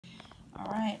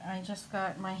Alright, I just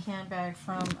got my handbag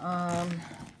from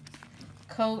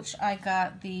Coach. I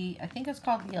got the, I think it's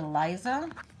called the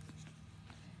ELIZA.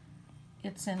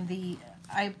 It's in the,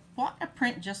 I bought a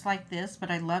print just like this,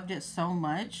 but I loved it so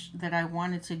much that I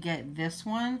wanted to get this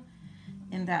one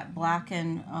in that black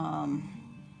and,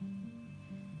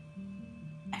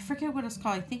 I forget what it's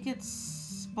called. I think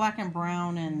it's black and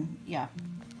brown, and yeah.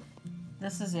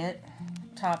 This is it.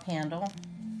 Top handle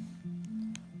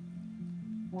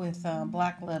with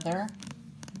black leather.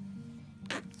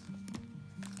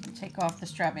 Take off the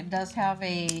strap. It does have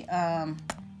a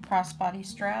crossbody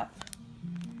strap.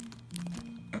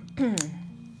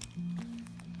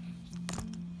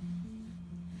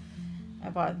 I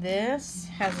bought this.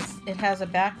 It has a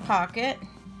back pocket.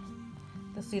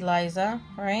 This ELIZA,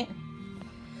 right?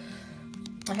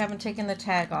 I haven't taken the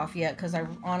tag off yet because I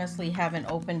honestly haven't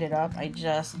opened it up. I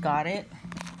just got it.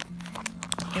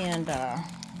 And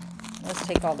let's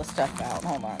take all the stuff out.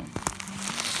 Hold on.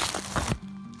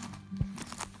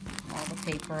 All the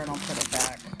paper, and I'll put it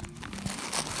back.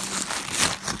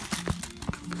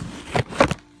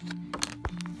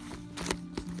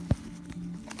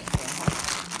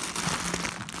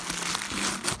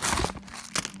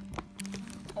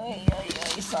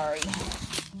 Sorry. Take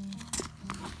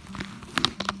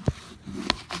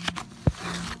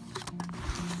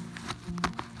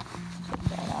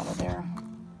that out of there.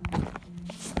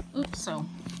 Oops, so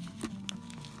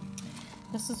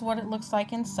this is what it looks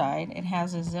like inside. It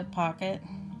has a zip pocket.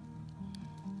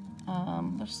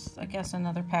 There's, I guess,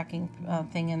 another packing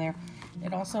thing in there.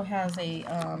 It also has a,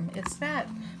 it's that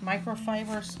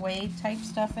microfiber suede type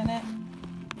stuff in it.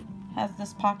 Has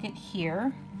this pocket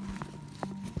here.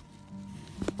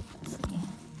 Let's see.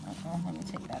 Uh-oh, let me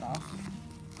take that off.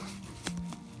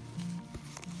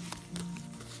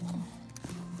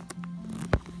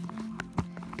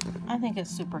 I think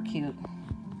it's super cute.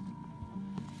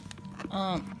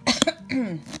 I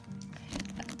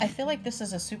feel like this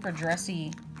is a super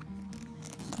dressy.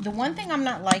 The one thing I'm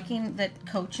not liking that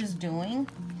Coach is doing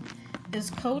is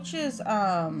Coach is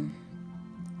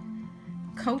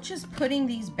putting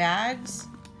these bags,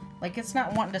 like, it's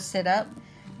not wanting to sit up.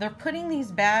 They're putting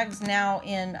these bags now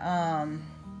in,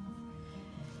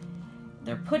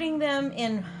 they're putting them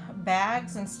in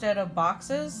bags instead of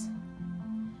boxes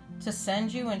to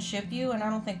send you and ship you, and I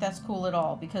don't think that's cool at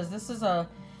all, because this is a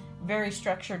very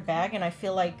structured bag, and I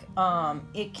feel like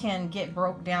it can get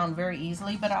broke down very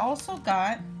easily. But I also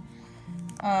got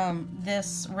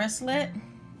this wristlet.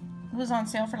 It was on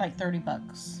sale for like 30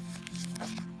 bucks.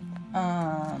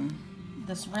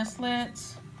 This wristlet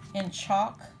in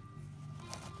chalk.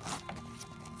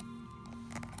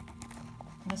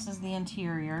 This is the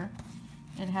interior.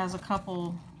 It has a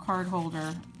couple card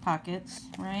holder pockets,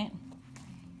 right?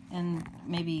 And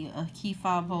maybe a key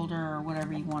fob holder or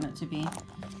whatever you want it to be.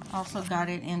 Also got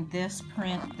it in this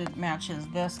print that matches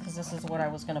this, because this is what I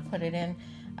was going to put it in.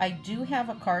 I do have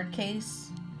a card case,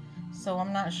 so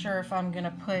I'm not sure if I'm going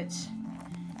to put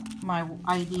my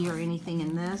ID or anything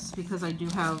in this, because I do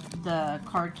have the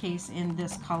card case in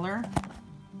this color.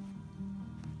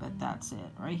 But that's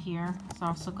it right here. It's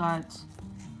also got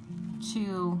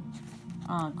two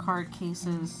card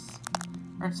cases,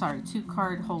 or sorry, two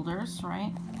card holders,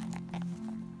 right?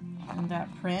 And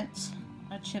that print.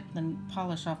 I chipped the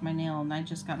polish off my nail, and I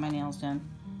just got my nails done.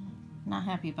 Not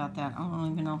happy about that. I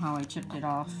don't even know how I chipped it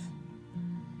off.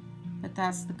 But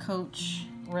that's the Coach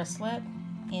wristlet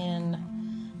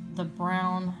in the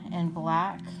brown and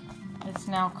black. It's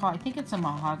now called, I think it's a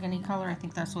mahogany color. I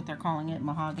think that's what they're calling it,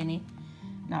 mahogany.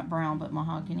 Not brown, but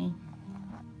mahogany.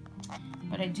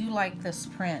 But I do like this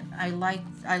print. I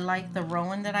like the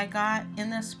Rowan that I got in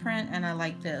this print, and I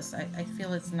like this. I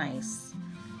feel it's nice.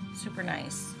 Super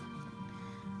nice.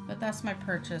 But that's my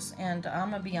purchase, and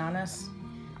I'm gonna be honest,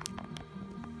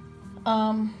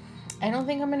 I don't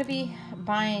think I'm gonna be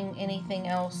buying anything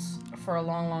else for a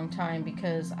long time,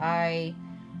 because I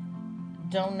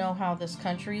don't know how this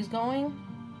country is going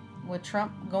with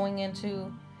Trump going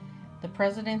into the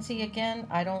presidency again.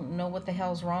 I don't know what the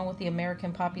hell's wrong with the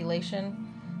American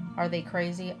population. Are they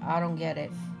crazy? I don't get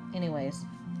it. Anyways,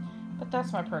 but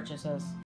that's my purchases.